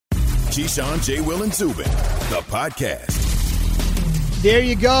Keyshawn, JWill, and Zubin, the podcast. There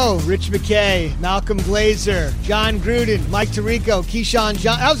you go. Rich McKay, Malcolm Glazer, John Gruden, Mike Tirico, Keyshawn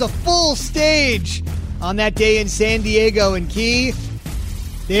Johnson. That was a full stage on that day in San Diego. And Key,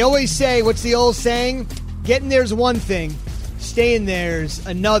 they always say, what's the old saying? Getting there's one thing. Staying there's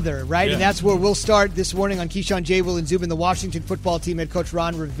another, right? Yeah. And that's where we'll start this morning on Keyshawn, JWill, and Zubin. The Washington football team head coach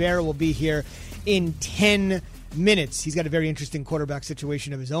Ron Rivera will be here in 10 minutes. He's got a very interesting quarterback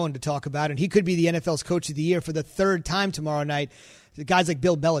situation of his own to talk about, and he could be the NFL's coach of the year for the third time tomorrow night. The guys like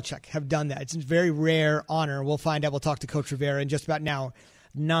Bill Belichick have done that. It's a very rare honor. We'll find out. We'll talk to Coach Rivera in just about now,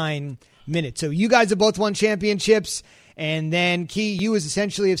 9 minutes. So you guys have both won championships, and then, Key, you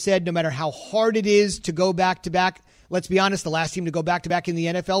essentially have said no matter how hard it is to go back-to-back, let's be honest, the last team to go back-to-back in the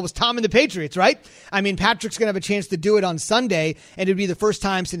NFL was Tom and the Patriots, right? I mean, Patrick's going to have a chance to do it on Sunday, and it would be the first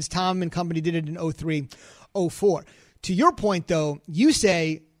time since Tom and company did it in 03-04. To your point, though, you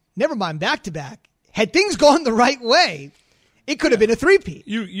say, never mind back-to-back. Had things gone the right way, it could have been a three-peat.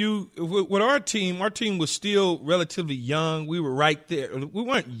 With our team was still relatively young. We were right there. We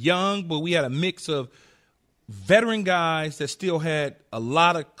weren't young, but we had a mix of veteran guys that still had a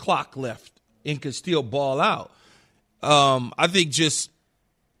lot of clock left and could still ball out. I think just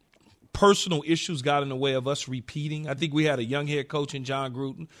personal issues got in the way of us repeating. I think we had a young head coach in John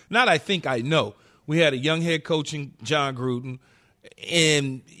Gruden. I know. We had a young head coach in John Gruden,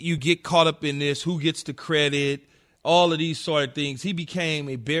 and you get caught up in this, who gets the credit, all of these sort of things. He became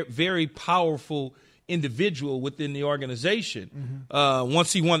a very powerful individual within the organization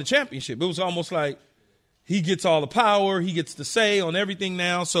once he won the championship. It was almost like he gets all the power, he gets the say on everything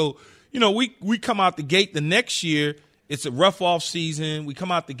now. So, we come out the gate the next year. It's a rough off season. We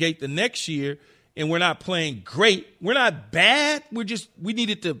come out the gate the next year, and we're not playing great. We're not bad. We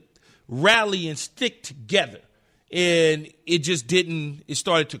needed to rally and stick together. And it just didn't. It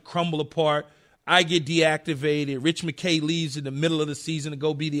started to crumble apart. I get deactivated. Rich McKay leaves in the middle of the season to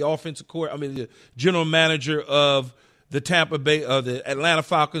go be the the general manager of the the Atlanta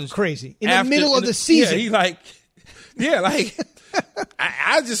Falcons. Crazy. In the middle of the season.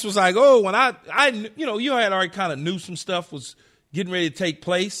 I just was like, when you had already kind of knew some stuff was getting ready to take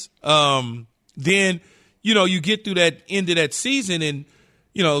place. Then, you get through that end of that season and,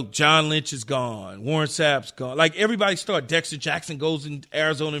 John Lynch is gone. Warren Sapp's gone. Like everybody started. Dexter Jackson goes in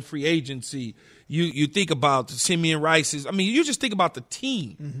Arizona in free agency. You think about the Simeon Rice's. You just think about the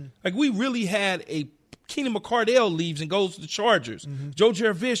team. Mm-hmm. Like we really had Keenan McCardell leaves and goes to the Chargers. Mm-hmm. Joe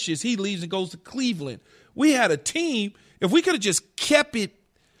Jurevicius, he leaves and goes to Cleveland. We had a team. If we could have just kept it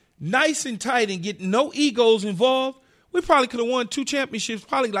nice and tight and get no egos involved, we probably could have won 2 championships,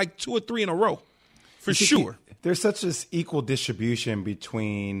 probably like 2 or 3 in a row, for sure. There's such this equal distribution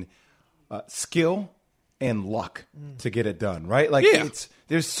between skill and luck to get it done, right?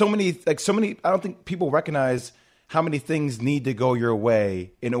 There's so many. I don't think people recognize how many things need to go your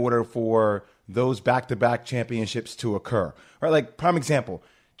way in order for those back-to-back championships to occur, right? Like prime example.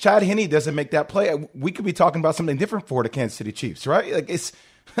 Chad Henne doesn't make that play. We could be talking about something different for the Kansas City Chiefs, right? Like it's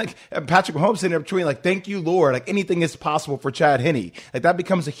like Patrick Mahomes sitting there between like, thank you, Lord. Like anything is possible for Chad Henne. Like that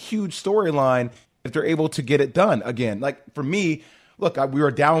becomes a huge storyline if they're able to get it done again. Like for me, look, we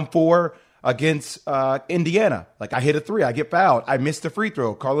were down 4 against Indiana. Like I hit a 3, I get fouled. I missed the free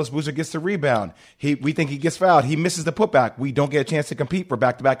throw. Carlos Boozer gets the rebound. We think he gets fouled. He misses the putback. We don't get a chance to compete for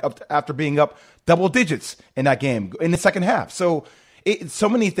back-to-back after being up double digits in that game in the second half. So so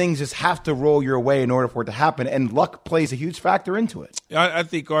many things just have to roll your way in order for it to happen, and luck plays a huge factor into it. I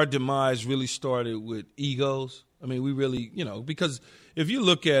think our demise really started with egos. We really, because if you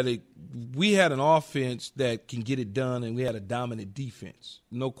look at it, we had an offense that can get it done, and we had a dominant defense.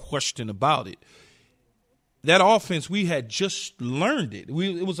 No question about it. That offense, we had just learned it.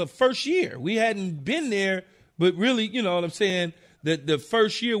 It was a first year. We hadn't been there, but really, you know what I'm saying, the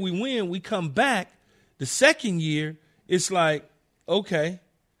first year we win, we come back. The second year, it's like, okay,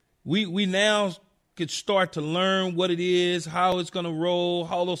 we now could start to learn what it is, how it's going to roll,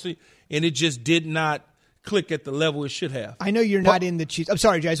 how those things, and it just did not click at the level it should have. I know you're not in the Chiefs. I'm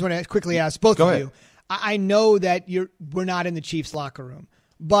sorry, Jay. I just want to quickly ask both of you. I know that we're not in the Chiefs locker room,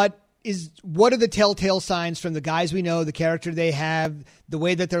 but what are the telltale signs from the guys we know, the character they have, the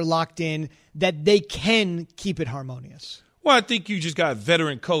way that they're locked in, that they can keep it harmonious? Well, I think you just got a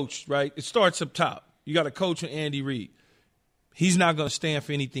veteran coach, right? It starts up top. You got a coach in Andy Reid. He's not going to stand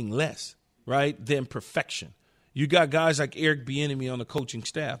for anything less, right, than perfection. You got guys like Eric Bieniemy on the coaching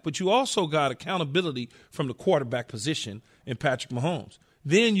staff, but you also got accountability from the quarterback position in Patrick Mahomes.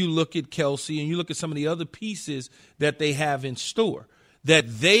 Then you look at Kelsey and you look at some of the other pieces that they have in store, that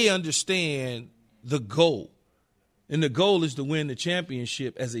they understand the goal. And the goal is to win the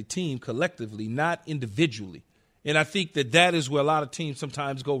championship as a team collectively, not individually. And I think that is where a lot of teams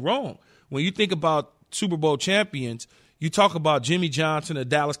sometimes go wrong. When you think about Super Bowl champions, you talk about Jimmy Johnson, the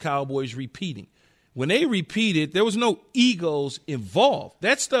Dallas Cowboys repeating. When they repeated, there was no egos involved.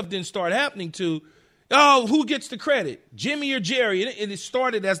 That stuff didn't start happening to, who gets the credit, Jimmy or Jerry? And it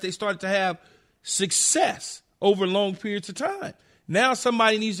started as they started to have success over long periods of time. Now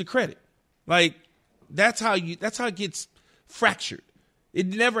somebody needs the credit. Like, that's how it gets fractured. It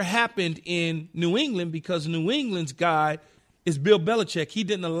never happened in New England because New England's guy is Bill Belichick. He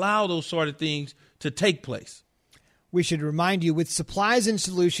didn't allow those sort of things to take place. We should remind you, with supplies and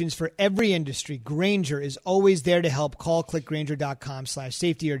solutions for every industry, Grainger is always there to help. Call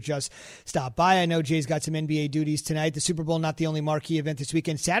clickgrainger.com/safety or just stop by. I know Jay's got some NBA duties tonight. The Super Bowl, not the only marquee event this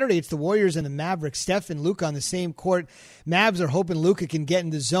weekend. Saturday, it's the Warriors and the Mavericks. Steph and Luka on the same court. Mavs are hoping Luka can get in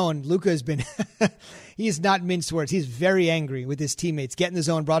the zone. Luka has been he's not minced words. He's very angry with his teammates. Get in the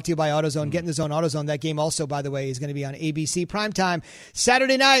zone, brought to you by AutoZone. Get in the zone, AutoZone. That game also, by the way, is going to be on ABC primetime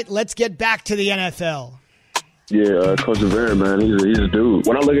Saturday night. Let's get back to the NFL. Yeah, Coach Rivera, man, he's a dude.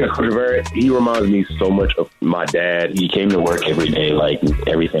 When I look at Coach Rivera, he reminds me so much of my dad. He came to work every day like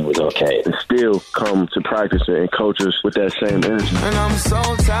everything was okay, and still come to practice and coach us with that same energy. And I'm so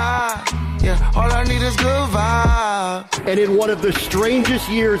tired, yeah, all I need is good vibes. And in one of the strangest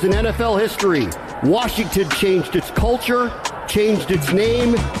years in NFL history, Washington changed its culture, changed its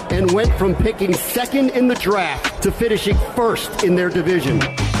name, and went from picking second in the draft to finishing first in their division.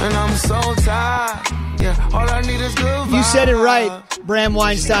 And I'm so tired. Yeah, all I need is good vibes. You said it right, Bram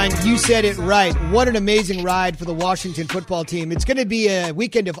Weinstein. You said it right. What an amazing ride for the Washington football team. It's going to be a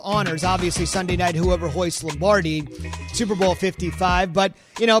weekend of honors, obviously Sunday night, whoever hoists Lombardi, Super Bowl 55. But,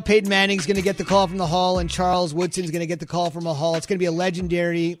 Peyton Manning's going to get the call from the Hall, and Charles Woodson's going to get the call from the Hall. It's going to be a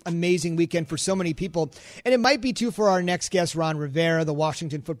legendary, amazing weekend for so many people. And it might be, too, for our next guest, Ron Rivera, the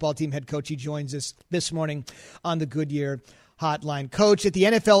Washington football team head coach. He joins us this morning on the Goodyear Hotline. Coach, at the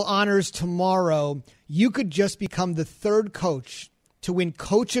NFL Honors tomorrow, you could just become the third coach to win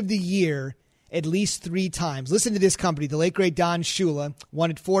Coach of the Year at least 3 times. Listen to this company. The late, great Don Shula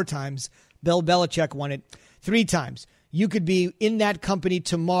won it 4 times. Bill Belichick won it 3 times. You could be in that company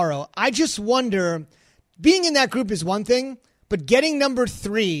tomorrow. I just wonder, being in that group is one thing, but getting number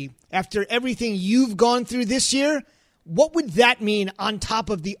 3 after everything you've gone through this year, what would that mean on top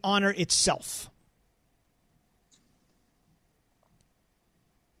of the honor itself?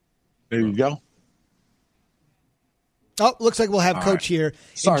 There you go. Oh, looks like we'll have All Coach right. here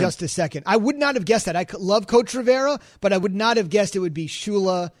Sorry. in just a second. I would not have guessed that. I love Coach Rivera, but I would not have guessed it would be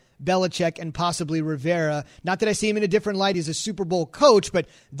Shula, Belichick, and possibly Rivera. Not that I see him in a different light. He's a Super Bowl coach, but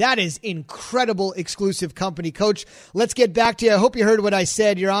that is incredible exclusive company. Coach, let's get back to you. I hope you heard what I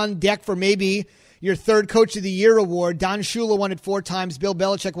said. You're on deck for maybe your third Coach of the Year award. Don Shula won it 4 times. Bill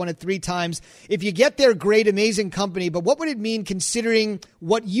Belichick won it 3 times. If you get there, great, amazing company. But what would it mean considering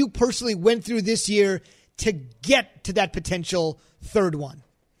what you personally went through this year to get to that potential third one?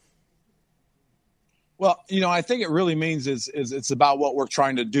 Well, I think it really means is it's about what we're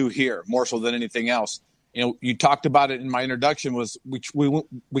trying to do here more so than anything else. You talked about it in my introduction was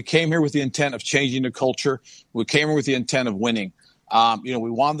we came here with the intent of changing the culture. We came here with the intent of winning. We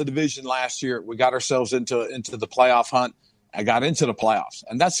won the division last year. We got ourselves into the playoff hunt. I got into the playoffs,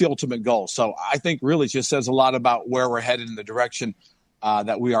 and that's the ultimate goal. So I think really it just says a lot about where we're headed in the direction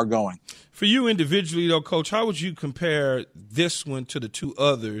that we are going. For you individually, though, Coach, how would you compare this one to the 2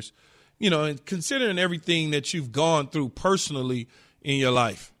 others, and considering everything that you've gone through personally in your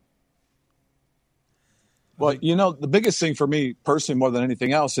life? Well, the biggest thing for me personally more than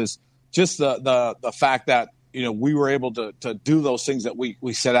anything else is just the fact that, we were able to do those things that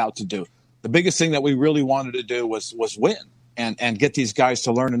we set out to do. The biggest thing that we really wanted to do was win and get these guys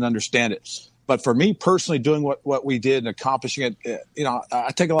to learn and understand it. But for me personally, doing what we did and accomplishing it,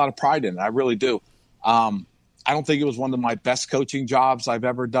 I take a lot of pride in it. I really do. I don't think it was one of my best coaching jobs I've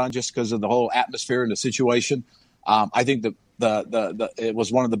ever done just because of the whole atmosphere and the situation. I think it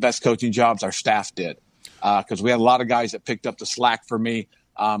was one of the best coaching jobs our staff did because we had a lot of guys that picked up the slack for me.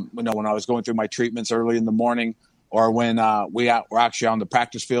 When I was going through my treatments early in the morning or when we're actually on the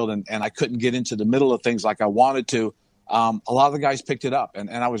practice field and I couldn't get into the middle of things like I wanted to. A lot of the guys picked it up,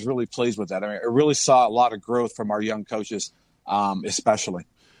 and I was really pleased with that. I really saw a lot of growth from our young coaches, especially.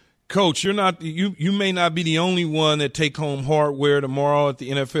 Coach, you may not be the only one that take home hardware tomorrow at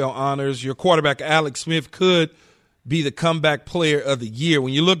the NFL Honors. Your quarterback, Alex Smith, could be the comeback player of the year.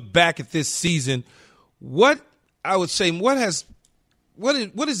 When you look back at this season, what is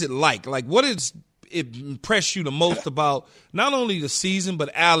it like? Like, what is it impressed you the most about not only the season but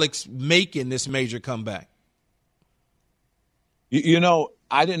Alex making this major comeback?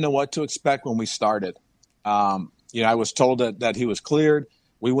 I didn't know what to expect when we started. I was told that he was cleared.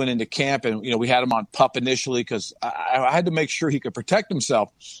 We went into camp and, we had him on PUP initially because I had to make sure he could protect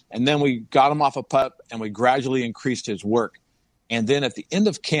himself. And then we got him off of PUP and we gradually increased his work. And then at the end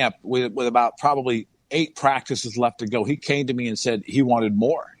of camp, with about probably 8 practices left to go, he came to me and said he wanted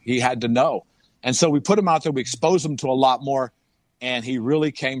more. He had to know. And so we put him out there. We exposed him to a lot more, and he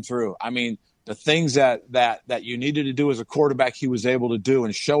really came through. I mean, the things that you needed to do as a quarterback, he was able to do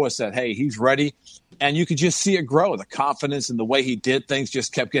and show us that, hey, he's ready. And you could just see it grow. The confidence and the way he did things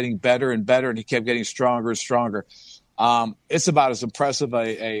just kept getting better and better, and he kept getting stronger and stronger. It's about as impressive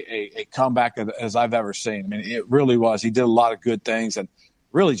a comeback as I've ever seen. I mean, it really was. He did a lot of good things and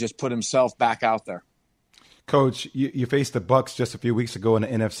really just put himself back out there. Coach, you faced the Bucs just a few weeks ago in the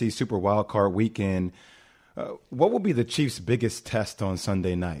NFC Super Wildcard Weekend. What will be the Chiefs' biggest test on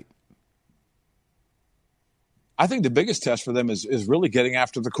Sunday night? I think the biggest test for them is really getting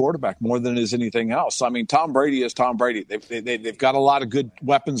after the quarterback more than it is anything else. I mean, Tom Brady is Tom Brady. They've got a lot of good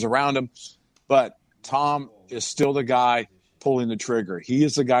weapons around him, but Tom is still the guy pulling the trigger. He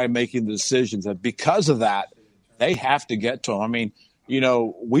is the guy making the decisions, and because of that, they have to get to him. I mean,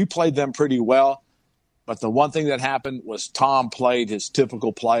 we played them pretty well, but the one thing that happened was Tom played his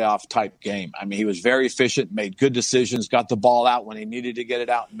typical playoff type game. I mean, he was very efficient, made good decisions, got the ball out when he needed to get it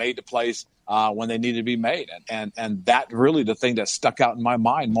out, and made the plays when they needed to be made. And that really the thing that stuck out in my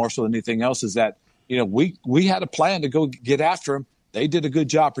mind more so than anything else is that, we had a plan to go get after him. They did a good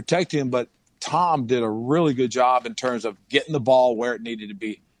job protecting him, but Tom did a really good job in terms of getting the ball where it needed to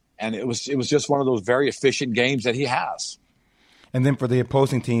be. And it was just one of those very efficient games that he has. And then for the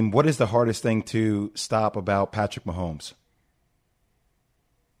opposing team, what is the hardest thing to stop about Patrick Mahomes?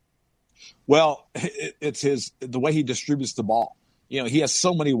 Well, it's the way he distributes the ball. He has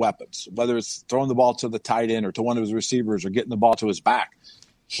so many weapons, whether it's throwing the ball to the tight end or to one of his receivers or getting the ball to his back.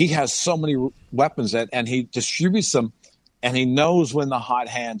 He has so many weapons and he distributes them, and he knows when the hot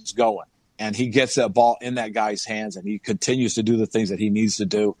hand is going. And he gets that ball in that guy's hands, and he continues to do the things that he needs to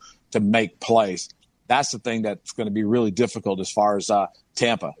do to make plays. That's the thing that's going to be really difficult as far as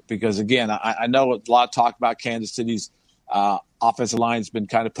Tampa. Because, again, I know a lot of talk about Kansas City's offensive line has been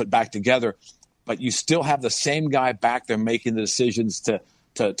kind of put back together, but you still have the same guy back there making the decisions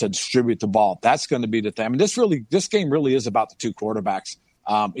to distribute the ball. That's going to be the thing. I mean, this game really is about the two quarterbacks,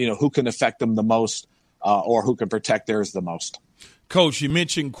 who can affect them the most or who can protect theirs the most. Coach, you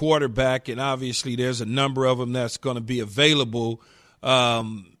mentioned quarterback, and obviously there's a number of them that's going to be available,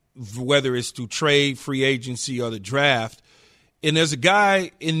 whether it's through trade, free agency, or the draft. And there's a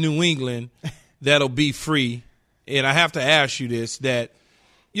guy in New England that'll be free, and I have to ask you this, that,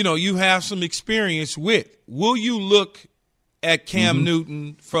 you have some experience with. Will you look at Cam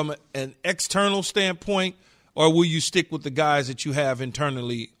Newton from an external standpoint, or will you stick with the guys that you have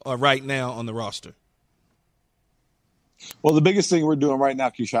internally right now on the roster? Well, the biggest thing we're doing right now,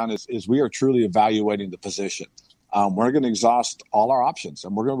 Keyshawn, is we are truly evaluating the position. We're going to exhaust all our options,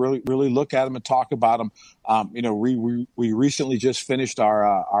 and we're going to really look at them and talk about them. We recently just finished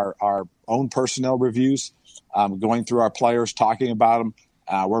our own personnel reviews, going through our players, talking about them.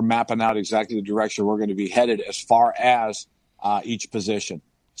 We're mapping out exactly the direction we're going to be headed as far as each position.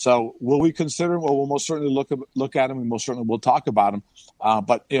 So will we consider them? Well, we'll most certainly look at them, and most certainly we'll talk about them.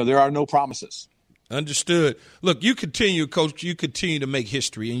 But there are no promises. Understood. Look, Coach, you continue to make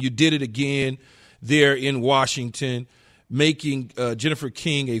history, and you did it again there in Washington, making Jennifer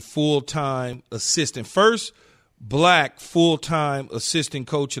King a full-time assistant. First black full-time assistant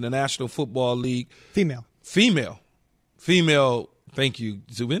coach in the National Football League. Female. Thank you,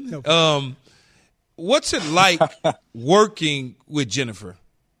 Zubin. No. What's it like working with Jennifer?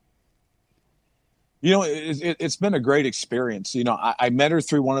 It's been a great experience. I met her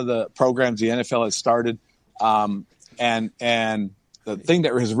through one of the programs the NFL has started. And the thing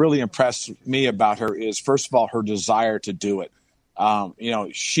that has really impressed me about her is, first of all, her desire to do it.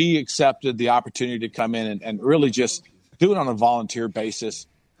 She accepted the opportunity to come in and really just do it on a volunteer basis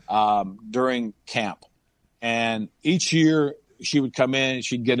during camp. And each year she would come in,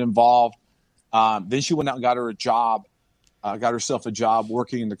 she'd get involved. Then she went out and got herself a job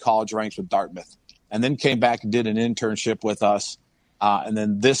working in the college ranks with Dartmouth. And then came back and did an internship with us. And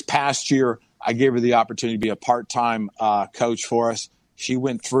then this past year, I gave her the opportunity to be a part-time coach for us. She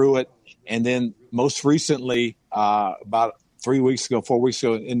went through it. And then most recently, about 4 weeks ago,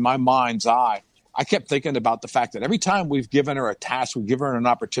 in my mind's eye, I kept thinking about the fact that every time we've given her a task, we've given her an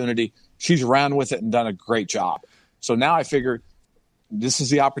opportunity, she's ran with it and done a great job. So now I figured this is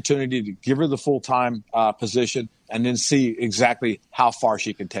the opportunity to give her the full-time position and then see exactly how far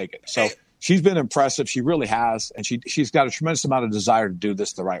she can take it. So she's been impressive. She really has, and she's got a tremendous amount of desire to do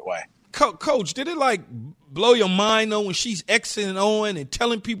this the right way. Coach, did it like blow your mind though when she's Xing and Oing and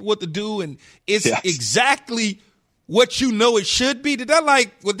telling people what to do, and it's exactly what you know it should be?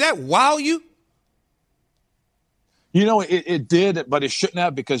 Would that wow you? It did, but it shouldn't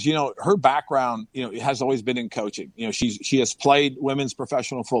have, because, her background, it has always been in coaching. She has played women's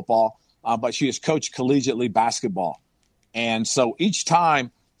professional football, but she has coached collegiately basketball. And so each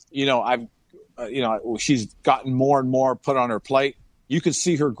time, she's gotten more and more put on her plate. You could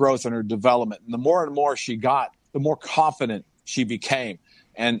see her growth and her development. And the more and more she got, the more confident she became.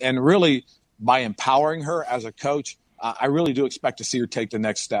 And really, by empowering her as a coach, I really do expect to see her take the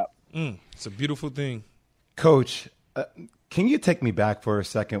next step. It's a beautiful thing. Coach, can you take me back for a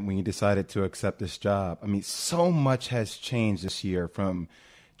second when you decided to accept this job? I mean, so much has changed this year, from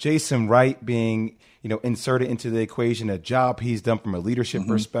Jason Wright being, inserted into the equation, a job he's done from a leadership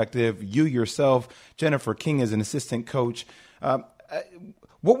perspective, you yourself, Jennifer King as an assistant coach.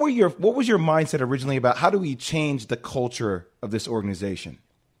 What was your mindset originally about how do we change the culture of this organization?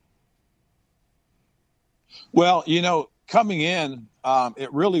 Well, coming in,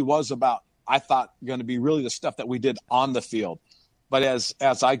 it really was about, I thought, going to be really the stuff that we did on the field. But as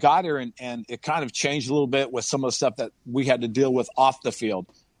I got here and it kind of changed a little bit with some of the stuff that we had to deal with off the field,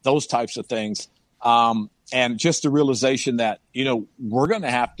 those types of things. And just the realization that, we're going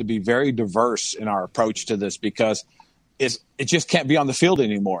to have to be very diverse in our approach to this, because it just can't be on the field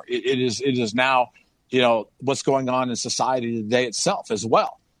anymore. It is now, what's going on in society today itself as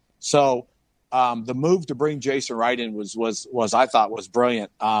well. So the move to bring Jason Wright in was I thought was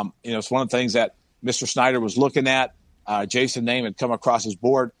brilliant. It's one of the things that Mr. Snyder was looking at. Jason's name had come across his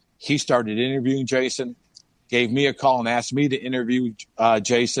board. He started interviewing Jason, gave me a call and asked me to interview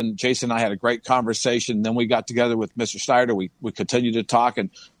Jason. Jason and I had a great conversation. Then we got together with Mr. Snyder. We continued to talk. And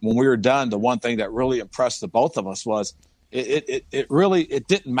when we were done, the one thing that really impressed the both of us was it really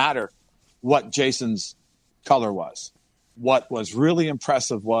didn't matter what Jason's color was. What was really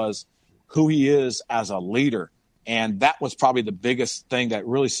impressive was who he is as a leader. And that was probably the biggest thing that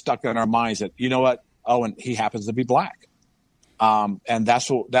really stuck in our minds, that, and he happens to be black. And that's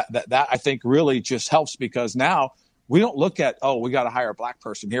what that I think really just helps, because now we don't look at, we got to hire a black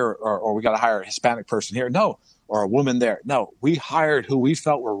person here or we got to hire a Hispanic person here. No, or a woman there. No, we hired who we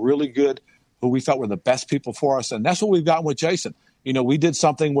felt were really good, who we felt were the best people for us. And that's what we've gotten with Jason. We did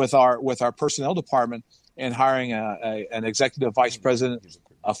something with our personnel department and hiring an executive vice president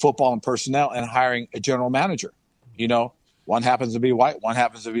of football and personnel and hiring a general manager. One happens to be white, one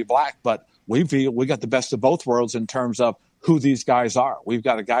happens to be black, but we feel we got the best of both worlds in terms of who these guys are. We've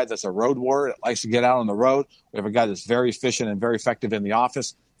got a guy that's a road warrior that likes to get out on the road. We have a guy that's very efficient and very effective in the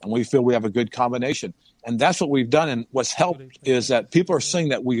office, and we feel we have a good combination. And that's what we've done. And what's helped is that people are seeing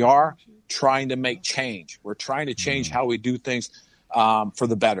that we are trying to make change. We're trying to change how we do things for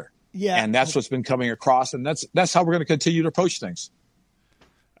the better. Yeah. And that's what's been coming across, and that's how we're going to continue to approach things.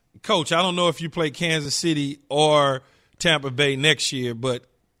 Coach, I don't know if you play Kansas City or Tampa Bay next year, but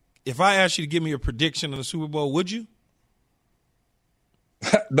if I asked you to give me a prediction on the Super Bowl, would you?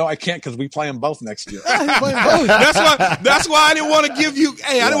 No, I can't, because we play them both next year. That's why I didn't want to give you.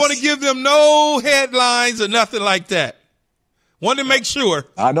 Hey, yes. I didn't want to give them no headlines or nothing like that. Wanted to make sure.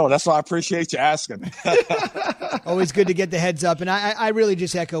 I know. That's why I appreciate you asking. Always good to get the heads up. And I really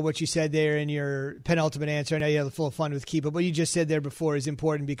just echo what you said there in your penultimate answer. I know you had a full of fun with Key, but what you just said there before is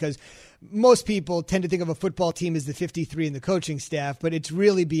important, because most people tend to think of a football team as the 53 and the coaching staff, but it's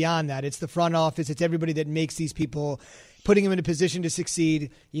really beyond that. It's the front office. It's everybody that makes these people, putting them in a position to succeed.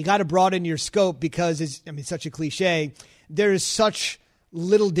 You got to broaden your scope, because it's such a cliche. There is such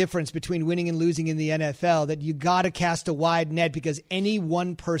little difference between winning and losing in the NFL that you got to cast a wide net, because any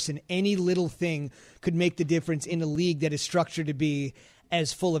one person, any little thing could make the difference in a league that is structured to be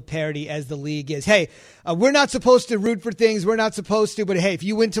as full of parity as the league is. Hey, we're not supposed to root for things. We're not supposed to. But, hey, if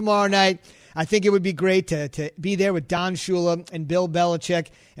you win tomorrow night, I think it would be great to be there with Don Shula and Bill Belichick,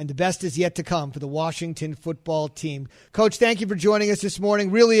 and the best is yet to come for the Washington football team. Coach, thank you for joining us this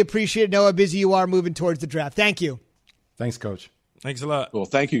morning. Really appreciate it. Know how busy you are moving towards the draft. Thank you. Thanks, Coach. Thanks a lot. Well,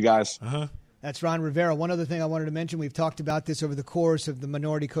 thank you, guys. That's Ron Rivera. One other thing I wanted to mention, we've talked about this over the course of the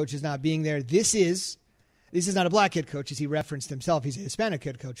minority coaches not being there. This is not a black head coach, as he referenced himself. He's a Hispanic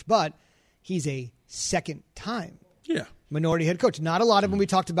head coach, but he's a second-time minority head coach. Not a lot of them. We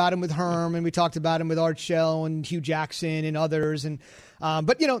talked about him with Herm, and we talked about him with Art Shell and Hugh Jackson and others. And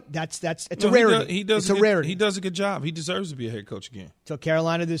but it's a rarity. It's a rarity. He does a good job. He deserves to be a head coach again. Took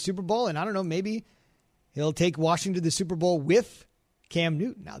Carolina to the Super Bowl, and I don't know, maybe he'll take Washington to the Super Bowl with Cam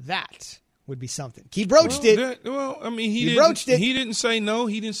Newton. Now that would be something. He broached it. He broached it. He didn't say no.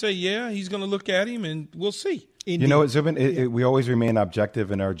 He didn't say yeah. He's going to look at him, and we'll see. Indeed. You know what, Zubin? We always remain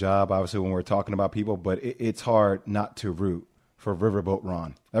objective in our job, obviously, when we're talking about people, but it's hard not to root for Riverboat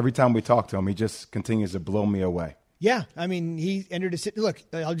Ron. Every time we talk to him, he just continues to blow me away. Yeah, I mean, he entered a – look,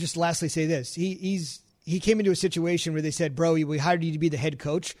 I'll just lastly say this. He came into a situation where they said, bro, we hired you to be the head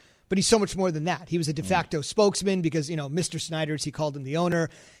coach, but he's so much more than that. He was a de facto spokesman because, Mr. Snyder's, he called him the owner.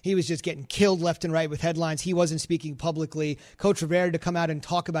 He was just getting killed left and right with headlines. He wasn't speaking publicly. Coach Rivera to come out and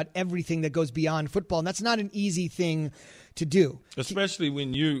talk about everything that goes beyond football, and that's not an easy thing to do. Especially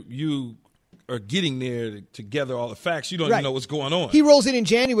when you are getting there to gather all the facts. You don't even know what's going on. He rolls in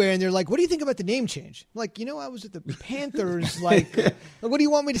January, and they're like, what do you think about the name change? I'm like, I was at the Panthers. What do you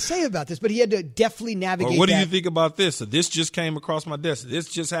want me to say about this? But he had to deftly navigate What do you think about this? So this just came across my desk. This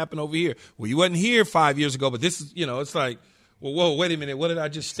just happened over here. Well, you wasn't here 5 years ago, but this is, it's like, well, whoa, wait a minute. What did I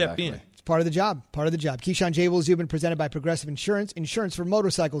just step in? It's part of the job. Keyshawn JWill Zubin presented by Progressive Insurance. Insurance for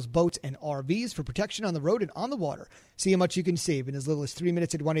motorcycles, boats, and RVs for protection on the road and on the water. See how much you can save in as little as 3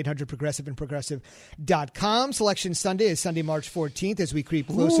 minutes at 1-800-PROGRESSIVE and Progressive.com. Selection Sunday is Sunday, March 14th as we creep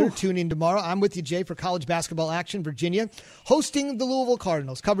closer. Tune in tomorrow. I'm with you, Jay, for college basketball action. Virginia hosting the Louisville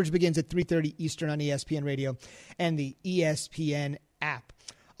Cardinals. Coverage begins at 3:30 Eastern on ESPN Radio and the ESPN app.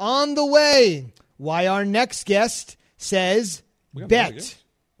 On the way, why our next guest says bet.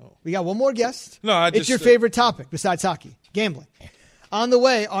 We got one more guest. It's your favorite topic besides hockey, gambling. On the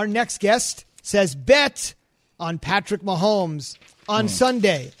way, our next guest says bet on Patrick Mahomes on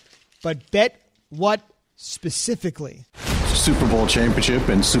Sunday. But bet what specifically? Super Bowl championship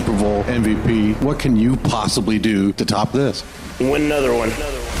and Super Bowl MVP. What can you possibly do to top this? Win another one.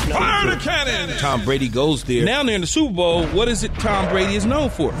 Fire the cannon! Tom Brady goes there. Now they're in the Super Bowl. What is it Tom Brady is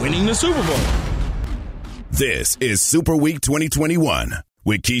known for? Winning the Super Bowl. This is Super Week 2021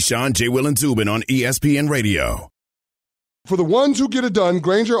 with Keyshawn, JWill, and Zubin on ESPN Radio. For the ones who get it done,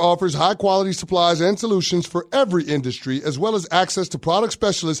 Grainger offers high-quality supplies and solutions for every industry, as well as access to product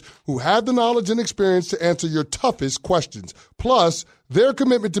specialists who have the knowledge and experience to answer your toughest questions. Plus, their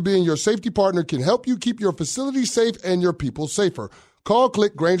commitment to being your safety partner can help you keep your facility safe and your people safer. Call,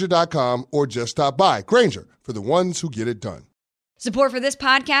 click Grainger.com, or just stop by. Grainger, for the ones who get it done. Support for this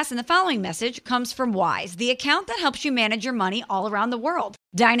podcast and the following message comes from Wise, the account that helps you manage your money all around the world.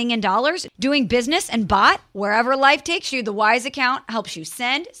 Dining in dollars, doing business and bot, wherever life takes you, the Wise account helps you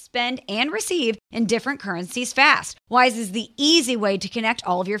send, spend, and receive in different currencies fast. Wise is the easy way to connect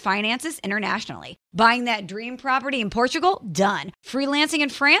all of your finances internationally. Buying that dream property in Portugal? Done. Freelancing in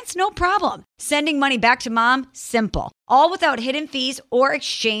France? No problem. Sending money back to mom? Simple. All without hidden fees or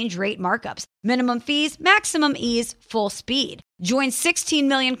exchange rate markups. Minimum fees, maximum ease, full speed. Join 16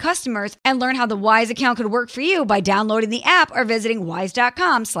 million customers and learn how the Wise account could work for you by downloading the app or visiting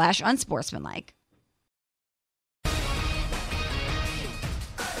wise.com/unsportsmanlike.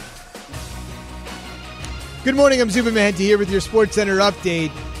 Good morning, I'm Zubin Mehenti here with your SportsCenter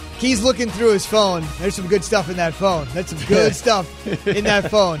update. He's looking through his phone. There's some good stuff in that phone. That's some good stuff in that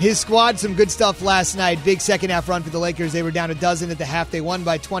phone. His squad, some good stuff last night. Big second half run for the Lakers. They were down a dozen at the half. They won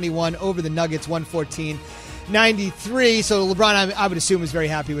by 21 over the Nuggets, 114-93. So LeBron, I would assume, was very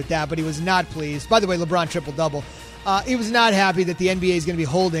happy with that, but he was not pleased. By the way, LeBron triple-double. He was not happy that the NBA is going to be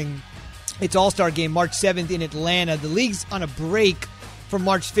holding its All-Star game March 7th in Atlanta. The league's on a break from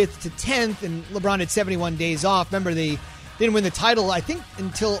March 5th to 10th, and LeBron had 71 days off. Remember, they didn't win the title, I think,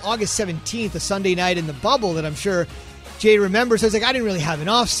 until August 17th, a Sunday night in the bubble that I'm sure Jay remembers. So I was like, I didn't really have an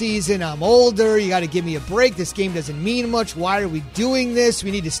off season. I'm older. You got to give me a break. This game doesn't mean much. Why are we doing this? We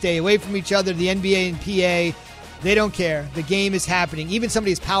need to stay away from each other. The NBA and PA, they don't care. The game is happening. Even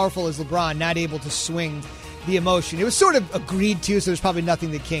somebody as powerful as LeBron not able to swing the emotion. It was sort of agreed to, so there's probably nothing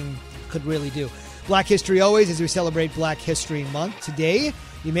the King could really do. Black History always as we celebrate Black History Month. Today,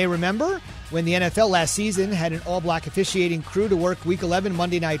 you may remember when the NFL last season had an all-black officiating crew to work Week 11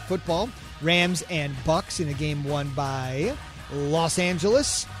 Monday Night Football, Rams and Bucks in a game won by Los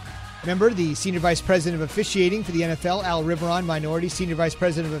Angeles. Remember, the Senior Vice President of Officiating for the NFL, Al Riveron, minority. Senior Vice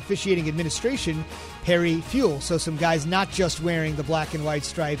President of Officiating Administration, Perry Fuel. So some guys not just wearing the black and white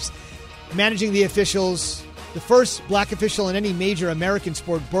stripes. Managing the officials, the first black official in any major American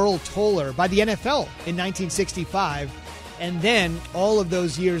sport, Burl Toller, by the NFL in 1965. And then all of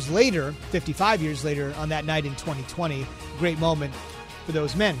those years later, 55 years later, on that night in 2020, great moment for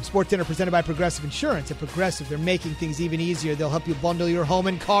those men. Sports Dinner presented by Progressive Insurance. At Progressive, they're making things even easier. They'll help you bundle your home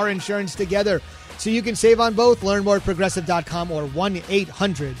and car insurance together so you can save on both. Learn more at Progressive.com or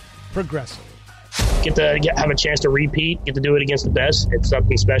 1-800-PROGRESSIVE. get to have a chance to repeat, get to do it against the best. It's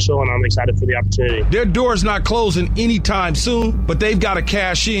something special, and I'm excited for the opportunity. Their door's not closing anytime soon, but they've got to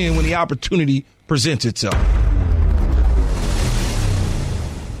cash in when the opportunity presents itself.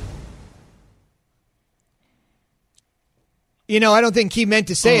 You know, I don't think he meant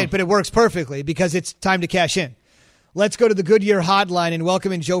to say it, but it works perfectly because it's time to cash in. Let's go to the Goodyear hotline and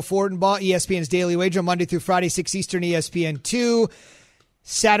welcome in Joe Fortenbaugh, ESPN's Daily Wager, Monday through Friday, 6 Eastern, ESPN 2.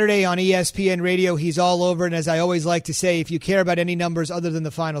 Saturday on ESPN Radio, he's all over. And as I always like to say, if you care about any numbers other than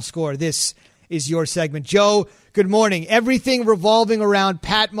the final score, this is your segment. Joe, good morning. Everything revolving around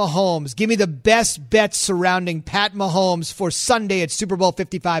Pat Mahomes. Give me the best bets surrounding Pat Mahomes for Sunday at Super Bowl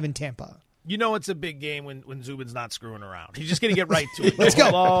 55 in Tampa. You know it's a big game when Zubin's not screwing around. He's just going to get right to it. Let's go.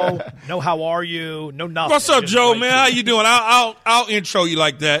 Hello, no how are you, no nothing. What's up, Just Joe, right man? to How it. you doing? I'll intro you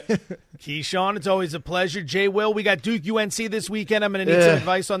like that. Keyshawn, it's always a pleasure. JWill, we got Duke UNC this weekend. I'm going to need some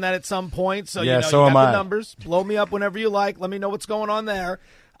advice on that at some point. So, Yeah, you so got am the I. numbers. Blow me up whenever you like. Let me know what's going on there.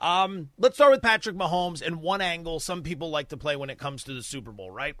 Let's start with Patrick Mahomes and one angle some people like to play when it comes to the Super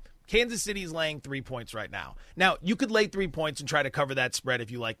Bowl, right? Kansas City's laying 3 points right now. Now, you could lay 3 points and try to cover that spread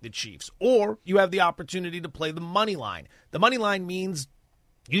if you like the Chiefs, or you have the opportunity to play the money line. The money line means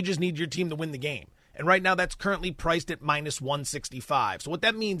you just need your team to win the game. And right now, that's currently priced at minus 165. So what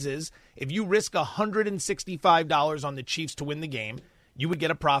that means is if you risk $165 on the Chiefs to win the game, you would get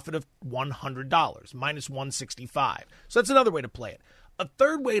a profit of $100, minus 165. So that's another way to play it. A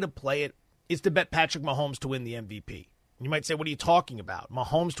third way to play it is to bet Patrick Mahomes to win the MVP. You might say, what are you talking about?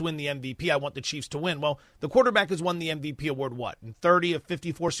 Mahomes to win the MVP. I want the Chiefs to win. Well, the quarterback has won the MVP award, what, in 30 of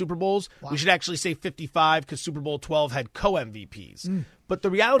 54 Super Bowls? Wow. We should actually say 55 because Super Bowl 12 had co-MVPs. But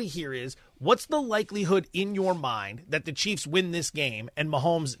the reality here is, what's the likelihood in your mind that the Chiefs win this game and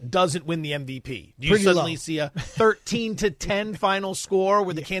Mahomes doesn't win the MVP? Do you suddenly see a 13-10 final score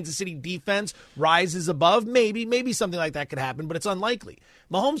where the Kansas City defense rises above? Maybe something like that could happen, but it's unlikely.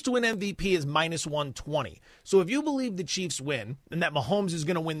 Mahomes to win MVP is minus 120. So if you believe the Chiefs win and that Mahomes is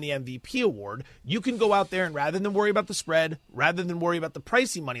going to win the MVP award, you can go out there and rather than worry about the spread, rather than worry about the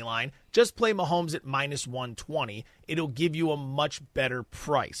pricey money line, just play Mahomes at minus 120. It'll give you a much better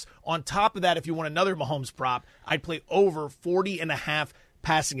price. On top of that, if you want another Mahomes prop, I'd play over 40.5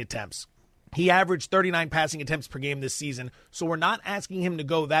 passing attempts. He averaged 39 passing attempts per game this season, so we're not asking him to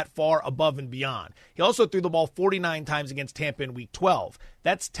go that far above and beyond. He also threw the ball 49 times against Tampa in Week 12.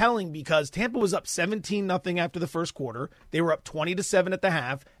 That's telling because Tampa was up 17-0 after the first quarter. They were up 20-7 at the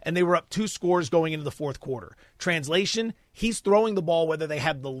half, and they were up 2 scores going into the fourth quarter. Translation, he's throwing the ball whether they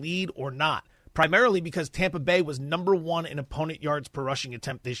have the lead or not. Primarily because Tampa Bay was number 1 in opponent yards per rushing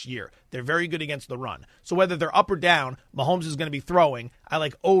attempt this year. They're very good against the run. So whether they're up or down, Mahomes is going to be throwing. I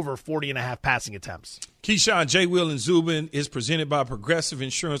like over 40.5 passing attempts. Keyshawn, JWill, and Zubin is presented by Progressive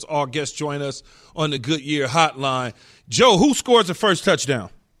Insurance. All guests join us on the Goodyear hotline. Joe, who scores the first touchdown?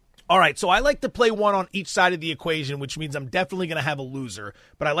 All right, so I like to play one on each side of the equation, which means I'm definitely going to have a loser,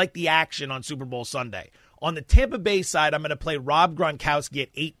 but I like the action on Super Bowl Sunday. On the Tampa Bay side, I'm going to play Rob Gronkowski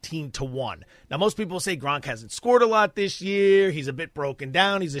at 18-1. Now, most people say Gronk hasn't scored a lot this year. He's a bit broken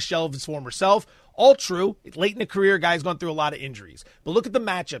down. He's a shell of his former self. All true. Late in the career, guy's gone through a lot of injuries. But look at the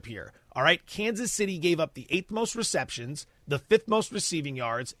matchup here. All right, Kansas City gave up the 8th most receptions, the 5th most receiving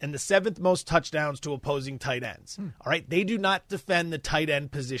yards, and the 7th most touchdowns to opposing tight ends. All right, they do not defend the tight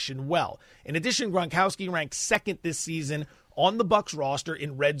end position well. In addition, Gronkowski ranked 2nd this season on the Bucs roster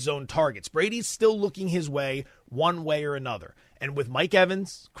in red zone targets. Brady's still looking his way one way or another. And with Mike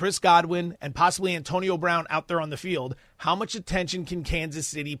Evans, Chris Godwin, and possibly Antonio Brown out there on the field, how much attention can Kansas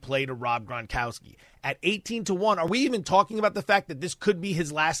City play to Rob Gronkowski? At 18-1, are we even talking about the fact that this could be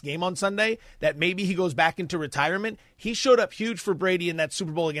his last game on Sunday? That maybe he goes back into retirement? He showed up huge for Brady in that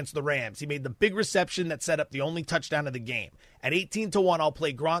Super Bowl against the Rams. He made the big reception that set up the only touchdown of the game. At 18-1, I'll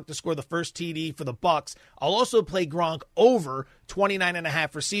play Gronk to score the first TD for the Bucs. I'll also play Gronk over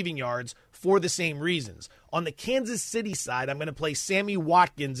 29.5 receiving yards for the same reasons. On the Kansas City side, I'm going to play Sammy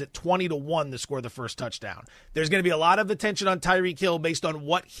Watkins at 20-1 to score the first touchdown. There's going to be a lot of attention on Tyreek Hill based on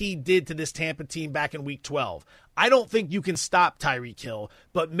what he did to this Tampa team back in Week 12. I don't think you can stop Tyreek Hill,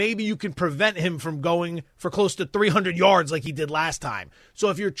 but maybe you can prevent him from going for close to 300 yards like he did last time. So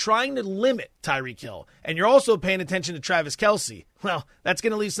if you're trying to limit Tyreek Hill and you're also paying attention to Travis Kelce, well, that's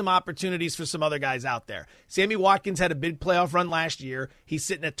going to leave some opportunities for some other guys out there. Sammy Watkins had a big playoff run last year. He's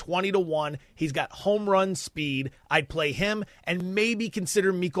sitting at 20-1. He's got home run speed. I'd play him and maybe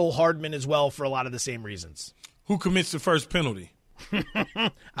consider Mecole Hardman as well for a lot of the same reasons. Who commits the first penalty?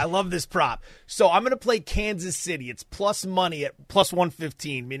 I love this prop. So I'm going to play Kansas City. It's plus money at plus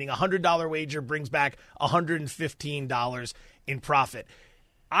 115, meaning a $100 wager brings back $115 in profit.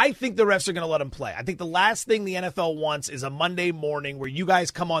 I think the refs are going to let them play. I think the last thing the NFL wants is a Monday morning where you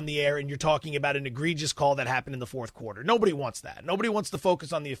guys come on the air and you're talking about an egregious call that happened in the fourth quarter. Nobody wants that. Nobody wants to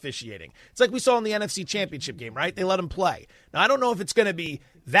focus on the officiating. It's like we saw in the NFC Championship game, right? They let them play. Now, I don't know if it's going to be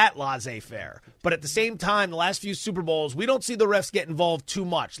that laissez-faire, but at the same time, the last few Super Bowls, we don't see the refs get involved too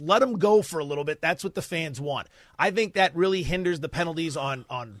much. Let them go for a little bit. That's what the fans want. I think that really hinders the penalties on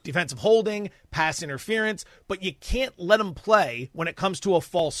defensive holding, pass interference, but you can't let them play when it comes to a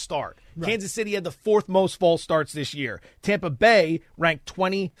false start. Right. Kansas City had the fourth most false starts this year. Tampa Bay ranked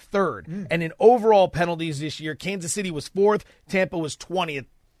 23rd. And in overall penalties this year, Kansas City was 4th, Tampa was 20th.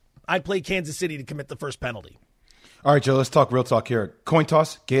 I'd play Kansas City to commit the first penalty. All right, Joe, let's talk real talk here. Coin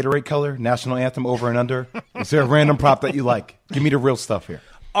toss, Gatorade color, national anthem, over and under. Is there a random prop that you like? Give me the real stuff here.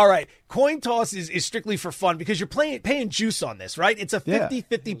 All right, coin toss is strictly for fun because you're paying juice on this, right? It's a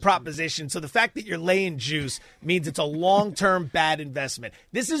 50-50 proposition, so the fact that you're laying juice means it's a long-term bad investment.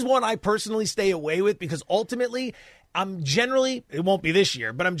 This is one I personally stay away with because ultimately I'm generally, it won't be this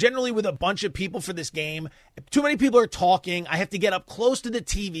year, but I'm generally with a bunch of people for this game. Too many people are talking. I have to get up close to the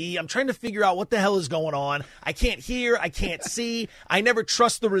TV. I'm trying to figure out what the hell is going on. I can't hear. I can't see. I never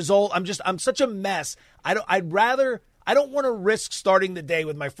trust the result. I'm such a mess. I don't want to risk starting the day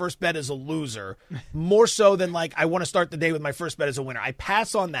with my first bet as a loser more so than like I want to start the day with my first bet as a winner. I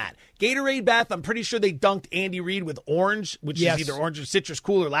pass on that. Gatorade bath, I'm pretty sure they dunked Andy Reid with orange, which is either orange or citrus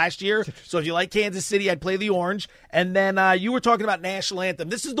cooler last year. So if you like Kansas City, I'd play the orange. And then you were talking about national anthem.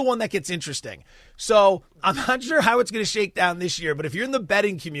 This is the one that gets interesting. So I'm not sure how it's going to shake down this year, but if you're in the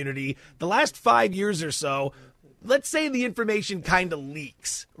betting community, the last 5 years or so, let's say the information kind of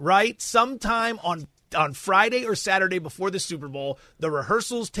leaks, right? Sometime on Friday or Saturday before the Super Bowl, the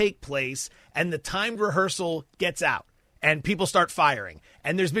rehearsals take place and the timed rehearsal gets out and people start firing.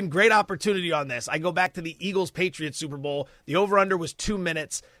 And there's been great opportunity on this. I go back to the Eagles-Patriots Super Bowl. The over-under was 2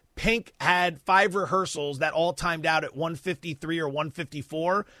 minutes. Pink had 5 rehearsals that all timed out at 153 or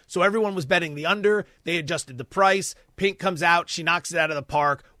 154. So everyone was betting the under. They adjusted the price. Pink comes out. She knocks it out of the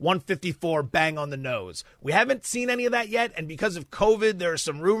park. 154, bang on the nose. We haven't seen any of that yet. And because of COVID, there are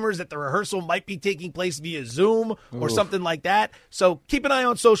some rumors that the rehearsal might be taking place via Zoom or something like that. So keep an eye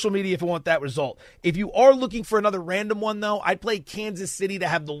on social media if you want that result. If you are looking for another random one, though, I'd play Kansas City to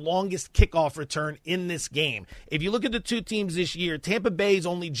have the longest kickoff return in this game. If you look at the two teams this year, Tampa Bay is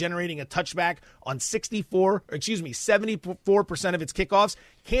only generating a touchback on 74% of its kickoffs.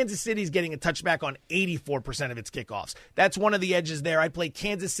 Kansas City's getting a touchback on 84% of its kickoffs. That's one of the edges there. I play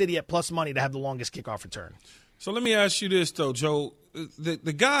Kansas City at plus money to have the longest kickoff return. So let me ask you this, though, Joe.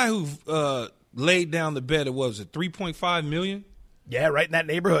 The guy who laid down the bet, was it $3.5 million? Yeah, right in that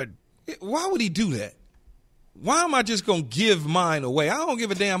neighborhood. Why would he do that? Why am I just going to give mine away? I don't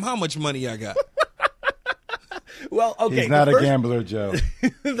give a damn how much money I got. Well, okay. He's not a gambler, Joe.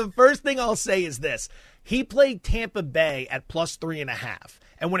 The first thing I'll say is this. He played Tampa Bay at plus 3.5.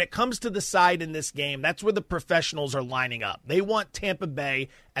 And when it comes to the side in this game, that's where the professionals are lining up. They want Tampa Bay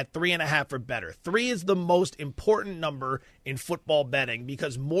at 3.5 or better. 3 is the most important number in football betting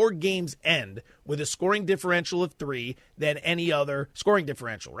because more games end with a scoring differential of 3 than any other scoring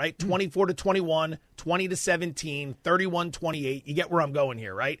differential, right? 24-21, 20-17, 31-28. You get where I'm going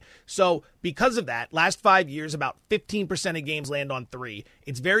here, right? So because of that, last 5 years, about 15% of games land on 3.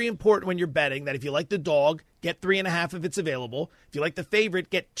 It's very important when you're betting that if you like the dog, get 3.5 if it's available. If you like the favorite,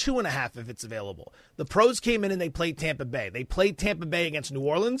 get 2.5 if it's available. The pros came in and they played Tampa Bay. They played Tampa Bay against New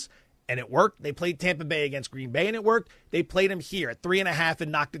Orleans, and it worked. They played Tampa Bay against Green Bay, and it worked. They played him here at 3.5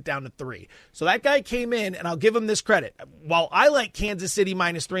 and knocked it down to 3. So that guy came in, and I'll give him this credit. While I like Kansas City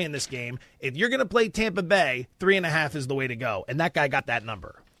minus 3 in this game, if you're going to play Tampa Bay, 3.5 is the way to go. And that guy got that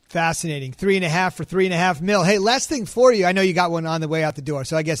number. Fascinating. 3.5 for $3.5 million. Hey, last thing for you. I know you got one on the way out the door,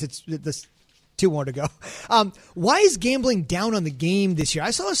 so I guess it's this. 2 more to go. Why is gambling down on the game this year?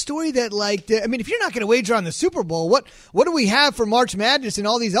 I saw a story that, if you're not going to wager on the Super Bowl, what do we have for March Madness and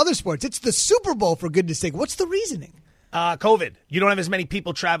all these other sports? It's the Super Bowl, for goodness sake. What's the reasoning? COVID. You don't have as many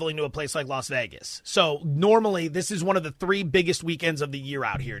people traveling to a place like Las Vegas. So normally this is one of the 3 biggest weekends of the year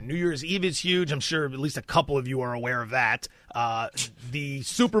out here. New Year's Eve is huge. I'm sure at least a couple of you are aware of that. The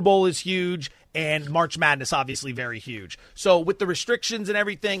Super Bowl is huge. And March Madness, obviously, very huge. So with the restrictions and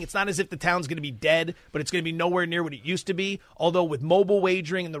everything, it's not as if the town's going to be dead, but it's going to be nowhere near what it used to be. Although with mobile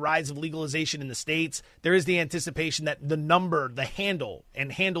wagering and the rise of legalization in the states, there is the anticipation that the number, the handle,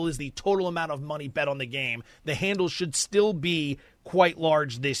 and handle is the total amount of money bet on the game, the handle should still be quite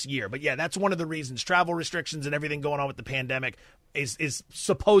large this year. But yeah, that's one of the reasons. Travel restrictions and everything going on with the pandemic is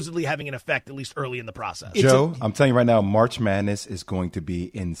supposedly having an effect, at least early in the process. Joe, I'm telling you right now, March Madness is going to be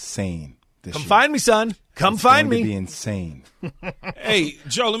insane. this Come year. find me, son. Come find me. It's going to be insane. Hey,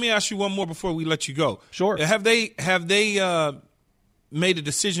 Joe, let me ask you one more before we let you go. Sure. Have they made a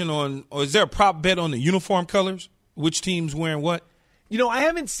decision on, or is there a prop bet on the uniform colors? Which team's wearing what? You know, I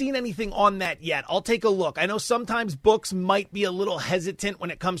haven't seen anything on that yet. I'll take a look. I know sometimes books might be a little hesitant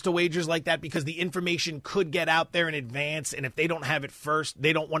when it comes to wagers like that because the information could get out there in advance, and if they don't have it first,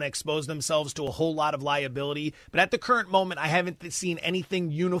 they don't want to expose themselves to a whole lot of liability. But at the current moment, I haven't seen anything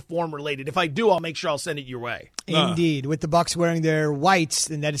uniform related. If I do, I'll make sure I'll send it your way. Indeed. With the Bucs wearing their whites,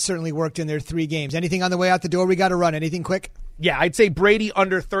 and that has certainly worked in their 3 games. Anything on the way out the door we got to run? Anything quick? Yeah, I'd say Brady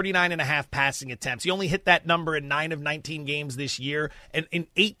under 39.5 passing attempts. He only hit that number in 9 of 19 games this year. And in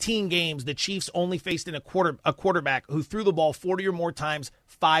 18 games, the Chiefs only faced in a quarterback who threw the ball 40 or more times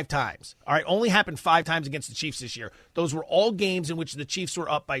 5 times. All right, only happened 5 times against the Chiefs this year. Those were all games in which the Chiefs were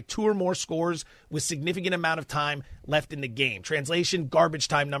up by 2 or more scores with significant amount of time left in the game. Translation, garbage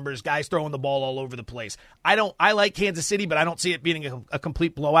time numbers, guys throwing the ball all over the place. I like Kansas City, but I don't see it being a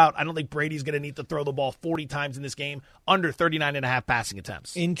complete blowout. I don't think Brady's going to need to throw the ball 40 times in this game, under 39.5 passing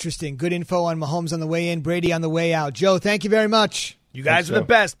attempts. Interesting. Good info on Mahomes on the way in, Brady on the way out. Joe, thank you very much. You guys are the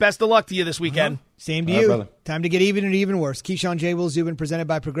best. Best of luck to you this weekend. Same to you. Time to get even and even worse. Keyshawn, JWill, Zubin, presented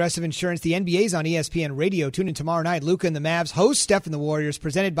by Progressive Insurance. The NBA's on ESPN Radio. Tune in tomorrow night. Luka and the Mavs host Steph and the Warriors,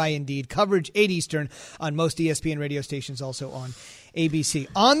 presented by Indeed. Coverage 8 Eastern on most ESPN radio stations, also on ABC.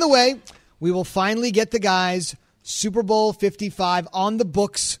 On the way, we will finally get the guys' Super Bowl 55 on the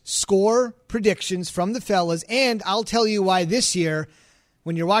books score predictions from the fellas, and I'll tell you why this year,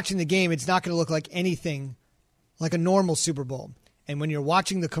 when you're watching the game, it's not going to look like anything like a normal Super Bowl. And when you're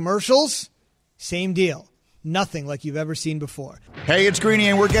watching the commercials, same deal. Nothing like you've ever seen before. Hey, it's Greeny,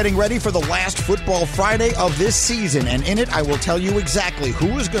 and we're getting ready for the last Football Friday of this season. And in it, I will tell you exactly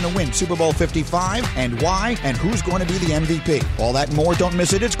who is going to win Super Bowl 55 and why, and who's going to be the MVP. All that and more, don't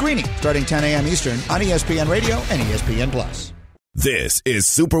miss it. It's Greeny, starting 10 a.m. Eastern on ESPN Radio and ESPN+. This is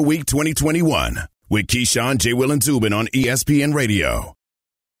Super Week 2021 with Keyshawn, JWill, and Zubin on ESPN Radio.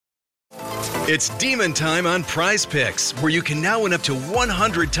 It's demon time on Prize Picks, where you can now win up to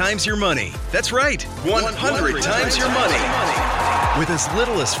 100 times your money. That's right, 100 times your money. With as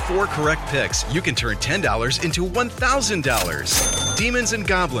little as 4 correct picks, you can turn $10 into $1,000. Demons and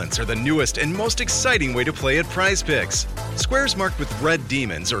Goblins are the newest and most exciting way to play at Prize Picks. Squares marked with red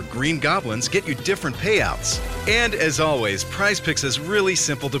demons or green goblins get you different payouts. And as always, Prize Picks is really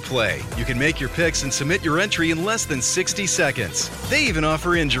simple to play. You can make your picks and submit your entry in less than 60 seconds. They even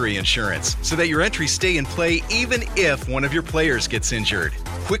offer injury insurance, so that your entries stay in play even if one of your players gets injured.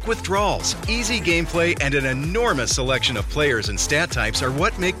 Quick withdrawals, easy gameplay, and an enormous selection of players and stat types are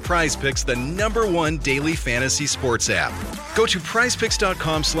what make Prize Picks the #1 daily fantasy sports app. Go to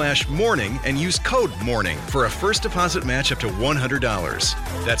prizepicks.com/morning and use code MORNING for a first deposit match up to $100.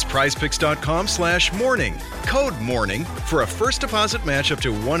 That's prizepicks.com/morning. Code MORNING for a first deposit match up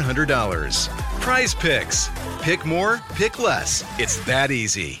to $100. Prize Picks. Pick more, pick less. It's that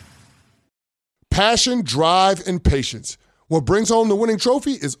easy. Passion, drive, and patience. What brings home the winning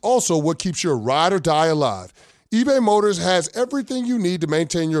trophy is also what keeps your ride or die alive. eBay Motors has everything you need to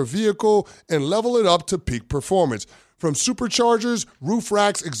maintain your vehicle and level it up to peak performance. From superchargers, roof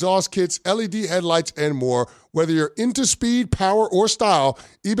racks, exhaust kits, LED headlights, and more, whether you're into speed, power, or style,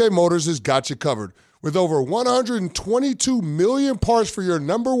 eBay Motors has got you covered. With over 122 million parts for your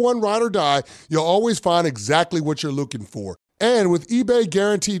 #1 ride or die, you'll always find exactly what you're looking for. And with eBay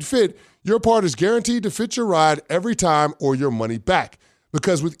Guaranteed Fit, your part is guaranteed to fit your ride every time or your money back.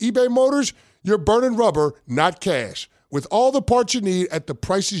 Because with eBay Motors, you're burning rubber, not cash. With all the parts you need at the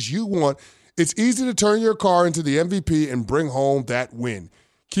prices you want, it's easy to turn your car into the MVP and bring home that win.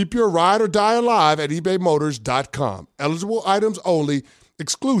 Keep your ride or die alive at ebaymotors.com. Eligible items only.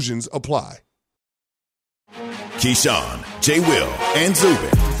 Exclusions apply. Keyshawn, JWill, and Zubin.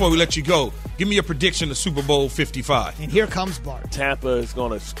 Before we let you go, give me a prediction of Super Bowl 55. And here comes Bart. Tampa is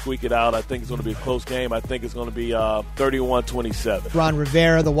going to squeak it out. I think it's going to be a close game. I think it's going to be 31-27. Ron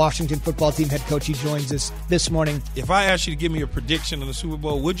Rivera, the Washington football team head coach, he joins us this morning. If I asked you to give me a prediction of the Super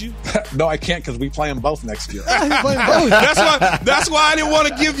Bowl, would you? No, I can't, because we play them both next year. That's why I didn't want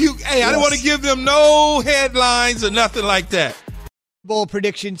to give you. Hey, I didn't want to give them no headlines or nothing like that. Bowl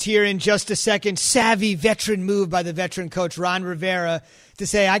predictions here in just a second. Savvy veteran move by the veteran coach Ron Rivera to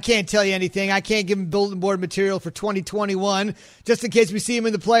say, I can't tell you anything. I can't give him bulletin board material for 2021. Just in case we see him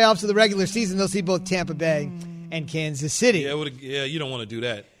in the playoffs of the regular season, they'll see both Tampa Bay and Kansas City. Yeah, you don't want to do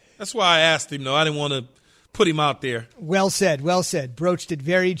that. That's why I asked him, though. I didn't want to put him out there. Well said, well said. Broached it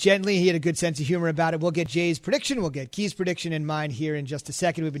very gently. He had a good sense of humor about it. We'll get Jay's prediction. We'll get Key's prediction and mine here in just a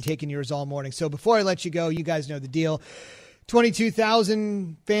second. We've been taking yours all morning. So before I let you go, you guys know the deal.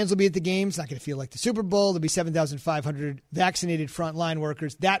 22,000 fans will be at the game. It's not going to feel like the Super Bowl. There'll be 7,500 vaccinated frontline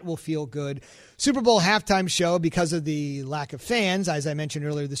workers. That will feel good. Super Bowl halftime show, because of the lack of fans, as I mentioned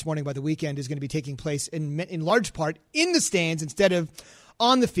earlier this morning by the weekend, is going to be taking place in large part in the stands instead of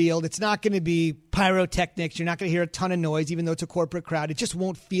on the field. It's not going to be pyrotechnics. You're not going to hear a ton of noise, even though it's a corporate crowd. It just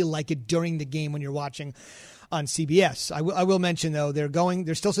won't feel like it during the game when you're watching on CBS. I will mention, though,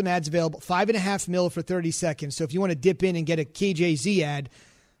 there's still some ads available. $5.5 million for 30 seconds. So if you want to dip in and get a KJZ ad,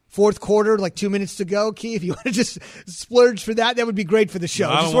 fourth quarter, like 2 minutes to go, Key, if you want to just splurge for that, that would be great for the show.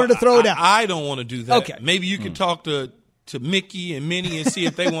 Just wanted to throw it out. I don't want to do that. Okay. Maybe you can talk to Mickey and Minnie and see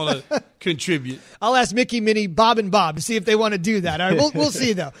if they want to contribute. I'll ask Mickey, Minnie, Bob, and Bob to see if they want to do that. All right, we'll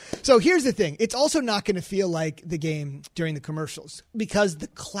see, though. So here's the thing. It's also not going to feel like the game during the commercials, because the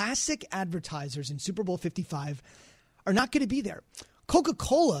classic advertisers in Super Bowl 55 are not going to be there.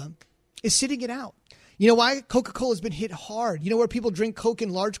 Coca-Cola is sitting it out. You know why? Coca-Cola has been hit hard. You know where people drink Coke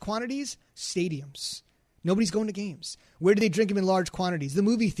in large quantities? Stadiums. Nobody's going to games. Where do they drink them in large quantities? The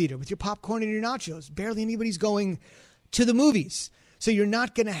movie theater with your popcorn and your nachos. Barely anybody's going to the movies. So you're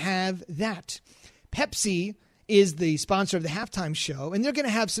not going to have that. Pepsi is the sponsor of the halftime show, and they're going to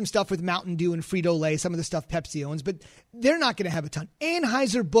have some stuff with Mountain Dew and Frito-Lay, some of the stuff Pepsi owns, but they're not going to have a ton.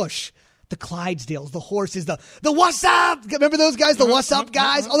 Anheuser-Busch, the Clydesdales, the horses, the what's up? Remember those guys, the what's up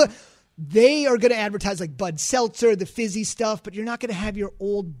guys? They are going to advertise like Bud Seltzer, the fizzy stuff, but you're not going to have your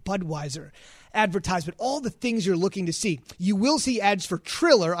old Budweiser advertisement, all the things you're looking to see. You will see ads for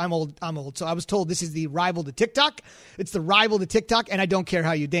Triller. I'm old, so I was told this is the rival to TikTok. It's the rival to TikTok, and I don't care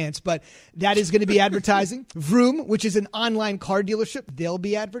how you dance, but that is going to be advertising. Vroom, which is an online car dealership, they'll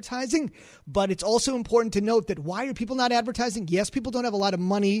be advertising. But it's also important to note that why are people not advertising? Yes, people don't have a lot of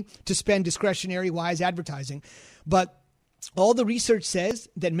money to spend discretionary-wise advertising, but all the research says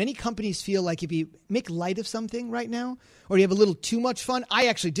that many companies feel like if you make light of something right now, or you have a little too much fun. I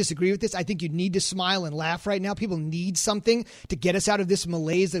actually disagree with this. I think you need to smile and laugh right now. People need something to get us out of this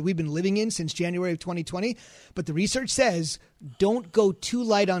malaise that we've been living in since January of 2020. But the research says don't go too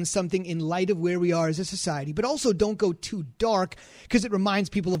light on something in light of where we are as a society, but also don't go too dark because it reminds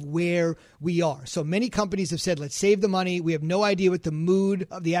people of where we are. So many companies have said, let's save the money. We have no idea what the mood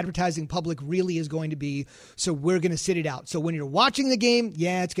of the advertising public really is going to be, so we're going to sit it out. So when you're watching the game,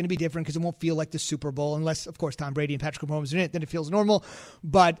 yeah, it's going to be different because it won't feel like the Super Bowl unless, of course, Tom Brady and Patrick Mahomes are in it. Then it feels normal.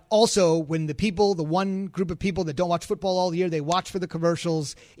 But also when the one group of people that don't watch football all year, they watch for the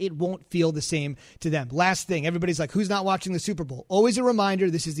commercials, it won't feel the same to them. Last thing, everybody's like, who's not watching the Super Bowl? Always a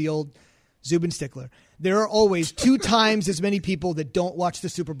reminder, this is the old Zubin Stickler. There are always 2 times as many people that don't watch the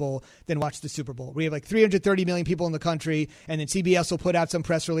Super Bowl than watch the Super Bowl. We have like 330 million people in the country, and then CBS will put out some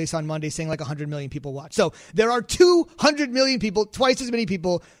press release on Monday saying like 100 million people watch. So there are 200 million people, twice as many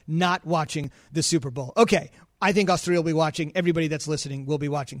people not watching the Super Bowl. Okay, I think us three will be watching. Everybody that's listening will be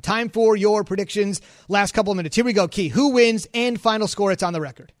watching. Time for your predictions. Last couple of minutes. Here we go, Key. Who wins and final score? It's on the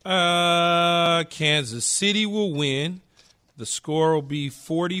record. Kansas City will win. The score will be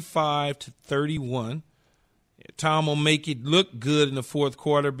 45-31. Tom will make it look good in the fourth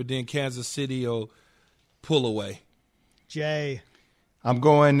quarter, but then Kansas City will pull away. Jay. I'm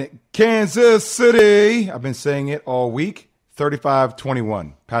going Kansas City. I've been saying it all week.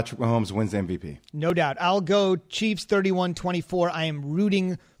 35-21. Patrick Mahomes wins MVP. No doubt. I'll go Chiefs 31-24. I am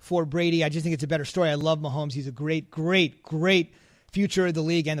rooting for Brady. I just think it's a better story. I love Mahomes. He's a great, great, great future of the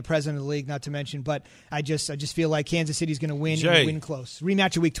league and the president of the league, not to mention. But I just feel like Kansas City's going to win and win close.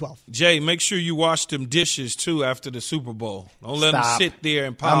 Rematch of Week 12. Jay, make sure you wash them dishes, too, after the Super Bowl. Don't let them sit there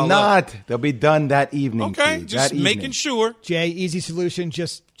and pile up. I'm not. They'll be done that evening. Okay, just making sure. Jay, easy solution.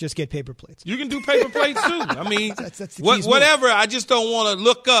 Just get paper plates. You can do paper plates, too. I mean, that's the whatever. I just don't want to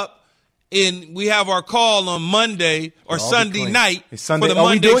look up and we have our call on Monday or Sunday night for the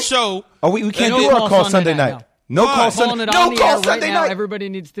Monday show. We can't do our call Sunday night. No call Sunday night. No call Sunday night. Everybody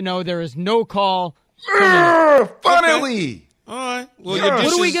needs to know there is no call. Finally. All right. Well,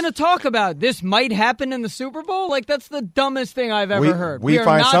 what are we going to talk about? This might happen in the Super Bowl? Like, that's the dumbest thing I've ever heard. We are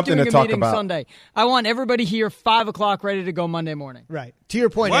find not something doing to a talk meeting about. Sunday. I want everybody here 5 o'clock ready to go Monday morning. Right. To your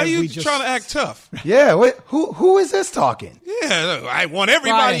point, why are you trying to act tough? Yeah. Who is this talking? Yeah. I want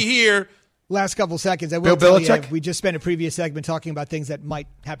everybody here. Last couple seconds, I will tell you, we just spent a previous segment talking about things that might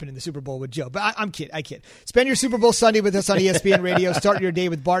happen in the Super Bowl with Joe. But I kid. Spend your Super Bowl Sunday with us on ESPN Radio. Start your day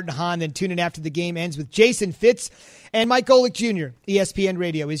with Bart and Hahn, then tune in after the game ends with Jason Fitz and Mike Golick Jr. ESPN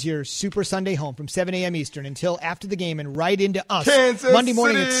Radio is your Super Sunday home from 7 a.m. Eastern until after the game and right into us. Kansas Monday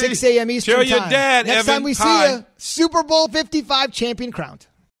morning City. at 6 a.m. Eastern Tell your time. dad, Next Evan, time we see you, Super Bowl 55 champion crowned.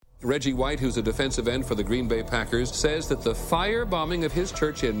 Reggie White, who's a defensive end for the Green Bay Packers, says that the firebombing of his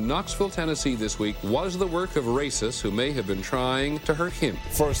church in Knoxville, Tennessee this week was the work of racists who may have been trying to hurt him.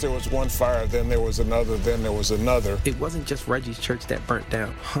 First there was one fire, then there was another, then there was another. It wasn't just Reggie's church that burnt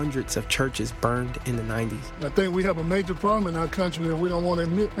down. Hundreds of churches burned in the 90s. I think we have a major problem in our country that we don't want to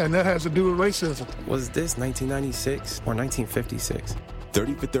admit, and that has to do with racism. Was this 1996 or 1956?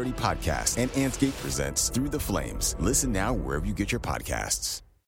 30 for 30 podcast and Andscape presents Through the Flames. Listen now wherever you get your podcasts.